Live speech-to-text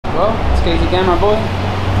Well, it's Casey again, my boy.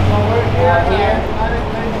 We're here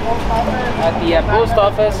at the post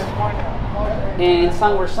office in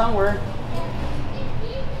somewhere. I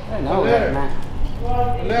don't know that, man.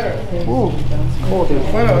 A letter. Ooh, it's cold here.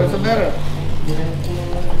 Bueno, it's a letter.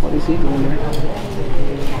 What is he doing there?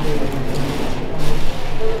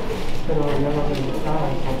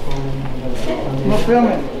 No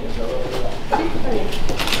filmen.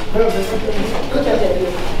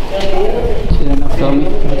 She didn't know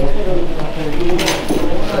filming.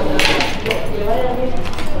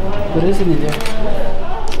 What is it in there?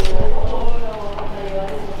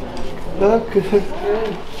 Look.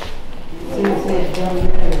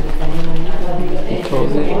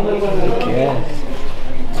 Close it. Yes.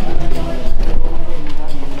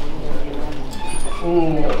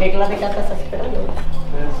 ¿Qué clase de carta estás esperando?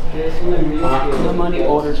 The money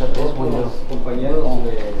orders at this window. Compañeros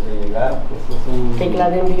de llegar, pues es un... ¿Qué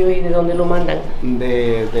clase de envío y de dónde lo mandan?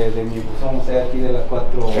 De mi buzón, o sea, aquí de las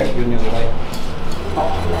 4 Union Drive.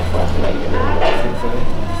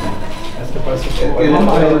 Es que parece que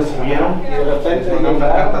no se recibieron y de repente una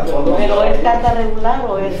carta. ¿Pero es carta regular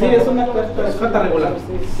o es...? Sí, es una carta regular. Es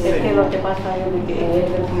que lo que pasa es que en ese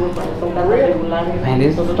sentido cuando son cartas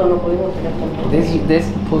regulares nosotros no podemos tener control. This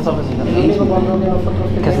post office is El único amazing. control que nosotros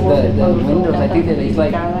Because tenemos es the cuando son windows, I cartas think that it's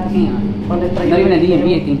like, cuando es not even a DMV, I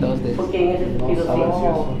trayectoria, think does this. porque en ese sentido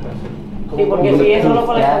sí, porque si es solo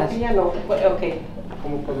por la estampilla no, ok.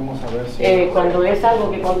 ¿Cómo podemos saber si Cuando es algo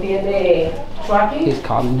que contiene tracking, He's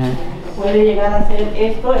calling her. puede llegar a ser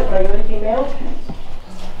esto, el priority mail,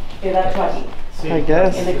 te da tracking. I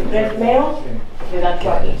guess. El express mail, te da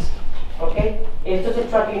tracking. ¿Ok? Esto es el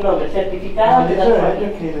tracking number. Certificado, te da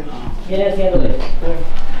tracking. Viene siendo esto.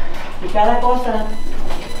 Y cada cosa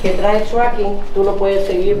que trae tracking, tú lo puedes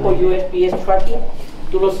seguir por USPS tracking.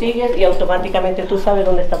 Tú lo sigues y automáticamente tú sabes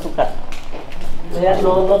dónde está tu carta. ¿Verdad?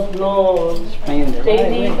 No te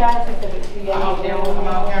indica si se recibe. Okay, I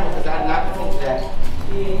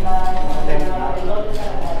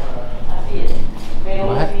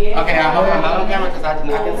hope I'm not on camera because I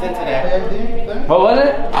did not consent to that. What was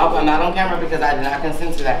it? I hope I'm not on camera because I did not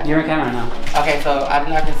consent to that. You're in camera now. Okay, so I did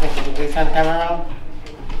not consent. Could you please turn the camera around?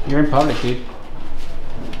 You're in public, dude.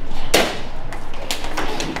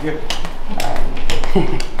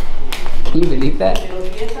 Can you believe that?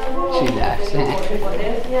 She laughs.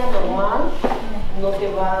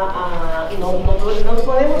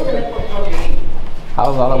 I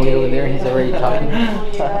was all the way over there, he's already talking.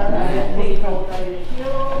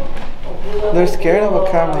 They're scared of a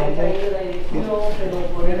camera.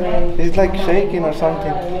 He's like shaking or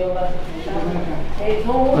something.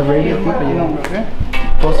 The radio people, you know.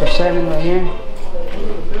 Poster 7 right here.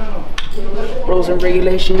 Rules and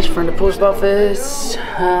regulations from the post office.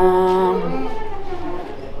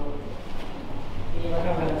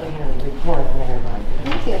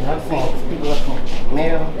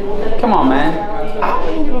 Come on, man. I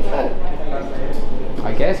don't give a fuck.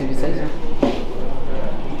 I guess if you say so.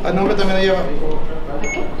 ¿El nombre también lo lleva?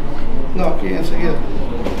 No, aquí enseguida.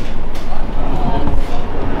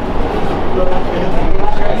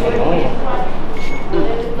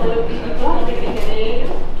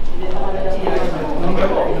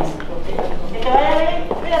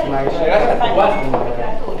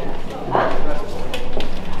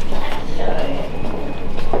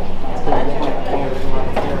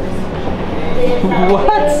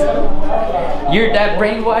 What? You're that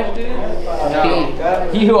brainwashed,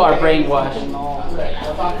 dude? You are brainwashed.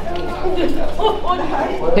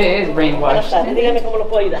 He is brainwashed. Dígame cómo lo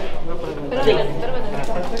puedo ayudar. Dígame.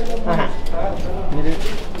 Ajá.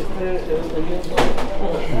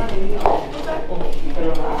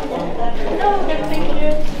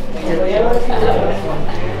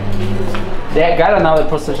 They got another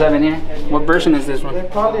poster 7 here. What version is this one? They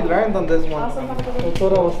probably learned on this one. That's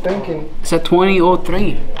what I was thinking. It's a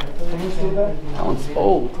 2003. Can you see that? That one's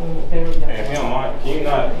old. Hey, if you don't mind, can you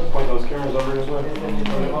not point those cameras over this way?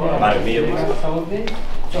 Not immediately.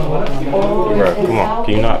 Bro, come on,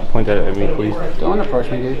 can you not point that at me, please? Don't approach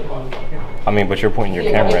me, dude. I mean, but you're pointing your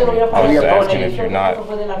camera at me. I was just asking if you're not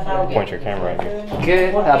point your camera at me.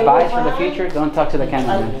 Good advice for the future, don't talk to the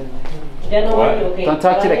cameraman. What? Don't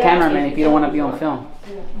talk to the cameraman if you don't want to be on film.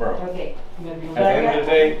 Bro, at the end of the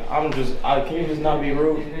day, can you just not be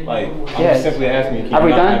rude? Like, I'm Yes. just simply asking you, Are can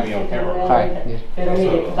we you not done? have me on camera? Alright, good. Pero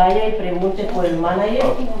mire, vaya y pregunte por el manager.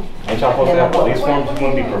 Ain't y'all supposed to have police forms? You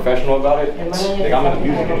want to be professional about it? Like, I'm in the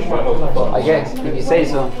music industry, I know what the fuck. I guess, if you say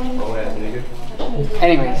so. Old ass nigga.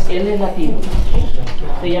 Anyways, Él es latino.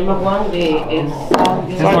 Se llama Juan de...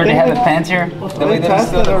 this is where they have the pants here. They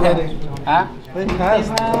tested already. Huh? They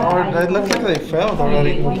passed, or it looks like they failed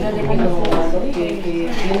already. Dígale que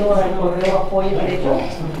vino al correo apoyo derecho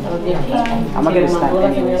a los de aquí. I'm gonna get a Se lo mandó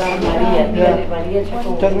la señora María. Dígale, María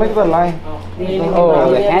Chico. Just make the line.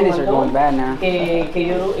 Oh, the candies are going bad now. Que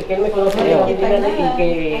él me conoce de aquí, dígale,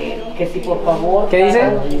 y que si por favor. ¿Qué dice?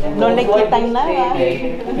 No le quitan nada.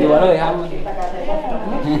 Igual lo dejamos.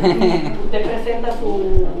 Usted presenta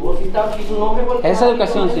su, o si está aquí su nombre. Esa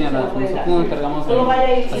educación, señora, nosotros nos encargamos de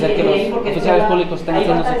hacer que los oficiales públicos estén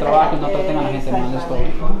haciendo su trabajo y no traten a la gente mal. Es todo.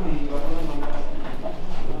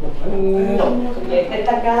 No, esté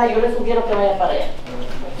estancada, yo le sugiero que vaya para allá.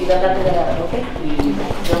 Y la trate de agarrar, ¿ok?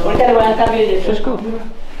 Ahorita le voy a dar cambio de dirección. It's cool.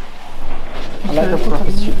 I like the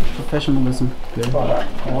professionalism. Good.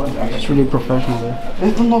 It's really professional there.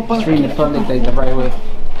 It's reading the public the right way.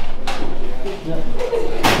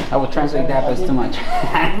 I will translate that, but it's too much.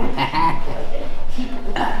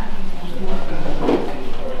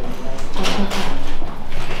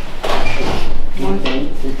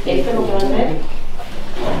 Esto es lo que van a ver.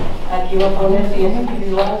 Aquí voy a poner si es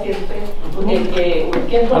individual, si es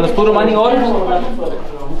A los puro money orders.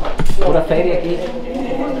 Pura feria aquí.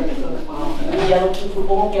 Y ya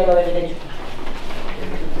supongo que ya lo había hecho.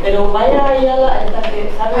 Pero vaya ahí a la...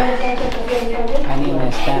 ¿Sabe dónde está esta estación también? I need my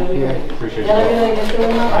stamp here. Ya la vi la dirección,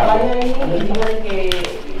 vaya ahí y dígale que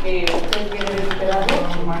usted quiere recuperarlo.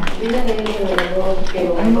 Dígale que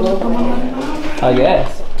lo I guess.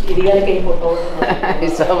 y dígale que por favor.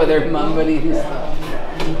 It's over there mumbling.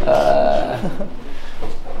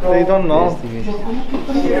 They don't know.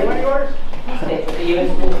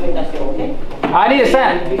 I need a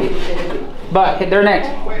stamp. But they're next.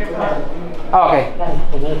 Oh, okay.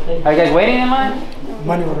 Are you guys waiting in line?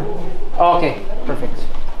 Money order. Oh, okay, perfect.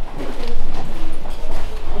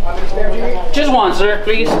 Just one, sir,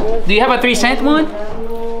 please. Do you have a 3-cent one?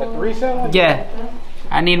 A 3-cent one? Yeah.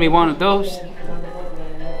 I need me one of those.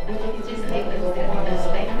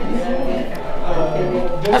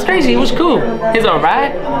 That's crazy. It was cool. He's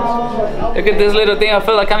alright. Look at this little thing. I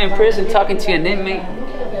feel like I'm in prison talking to an inmate.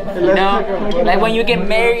 You know, like when you get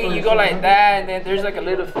married, you go like that, and then there's like a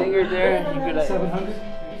little finger there.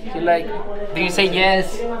 You're like, do you say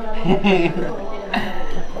yes?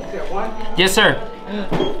 Yes, sir.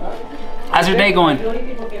 How's your day going?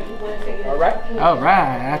 All right. All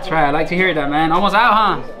right, that's right. I like to hear that, man. Almost out,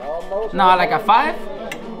 huh? Almost. No, like at 5?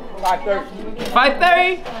 5:30.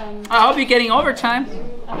 5:30? I hope you're getting overtime.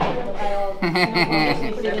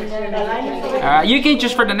 You can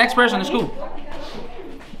just for the next person in school.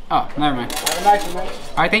 Oh, never mind. Have a nice one, man. All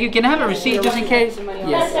right, thank you. Can I have a receipt just in case?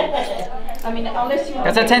 Yes. I mean, unless you.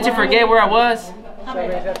 Because I tend to forget where I was.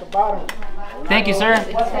 Survey's at the bottom. Thank you, sir.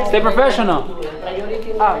 Stay professional.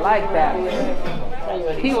 I like that.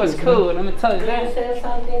 He was cool, let me tell you that.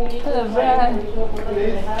 Alright.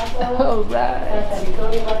 Alright.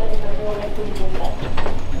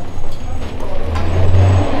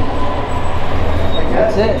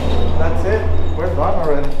 That's it. That's it. We're done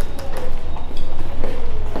already.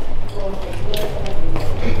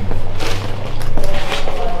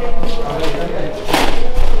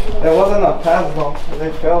 It wasn't a pass though.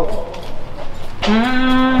 They failed.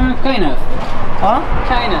 Kind of. Huh?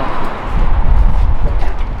 Kind of.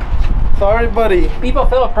 Sorry, buddy. People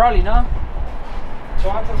feel probably, no?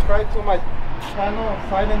 Go and subscribe to my channel,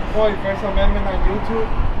 Silent Boy, First Amendment on YouTube,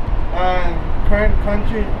 and Current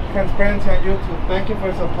Country Transparency on YouTube. Thank you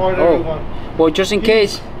for support, everyone. Well, just in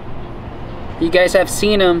case you guys have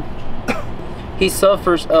seen him, he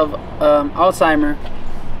suffers of Alzheimer.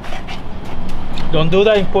 Don't do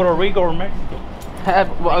that in Puerto Rico or Mexico.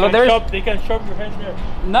 They can shove your hands there.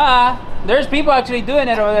 Nah, there's people actually doing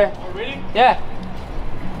it over there. Oh, really? Yeah.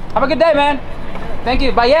 Have a good day, man. Thank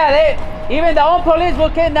you. But yeah, even the own police will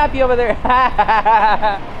kidnap you over there.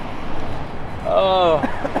 Oh,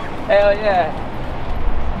 hell yeah.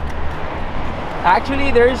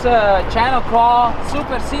 Actually, there's a channel called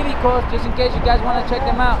Super Cívicos, just in case you guys want to check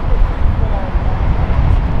them out.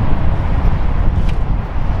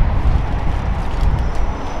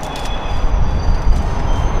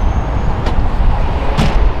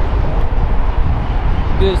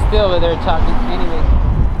 Dude's still over there talking anyway.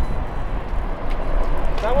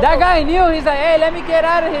 That guy knew. He's like, hey, let me get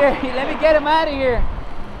out of here. Let me get him out of here.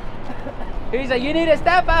 He's like, you need to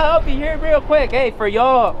stop. I'll help you here real quick. Hey, for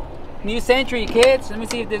y'all new century kids, let me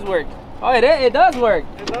see if this works. Oh, it does work.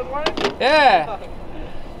 It does work? Yeah.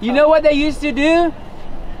 You know what they used to do?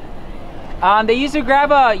 They used to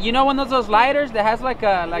grab a, you know, one of those lighters that has like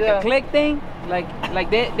a a click thing, like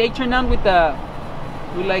they turn on with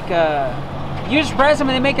like a. You just press them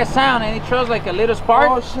and they make a sound and it throws like a little spark.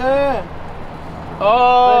 Oh shit!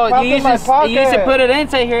 Oh, They you popped in my used to pocket. put it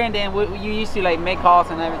inside here, and then you used to like make calls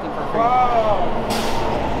and everything for free. Wow.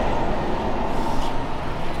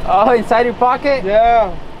 Oh, inside your pocket?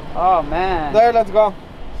 Yeah. Oh man. There, let's go.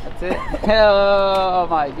 That's it. Oh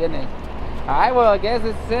my goodness. All right, well I guess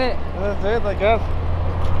this is it. That's it, I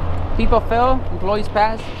guess. People fail, employees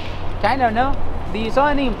pass. Kind of no. Do you saw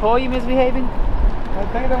any employee misbehaving? I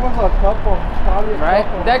think there was a couple. Probably a Right.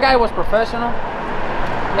 couple. That guy was professional.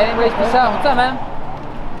 Anyways, peace out. What's up, man?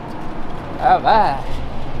 All right.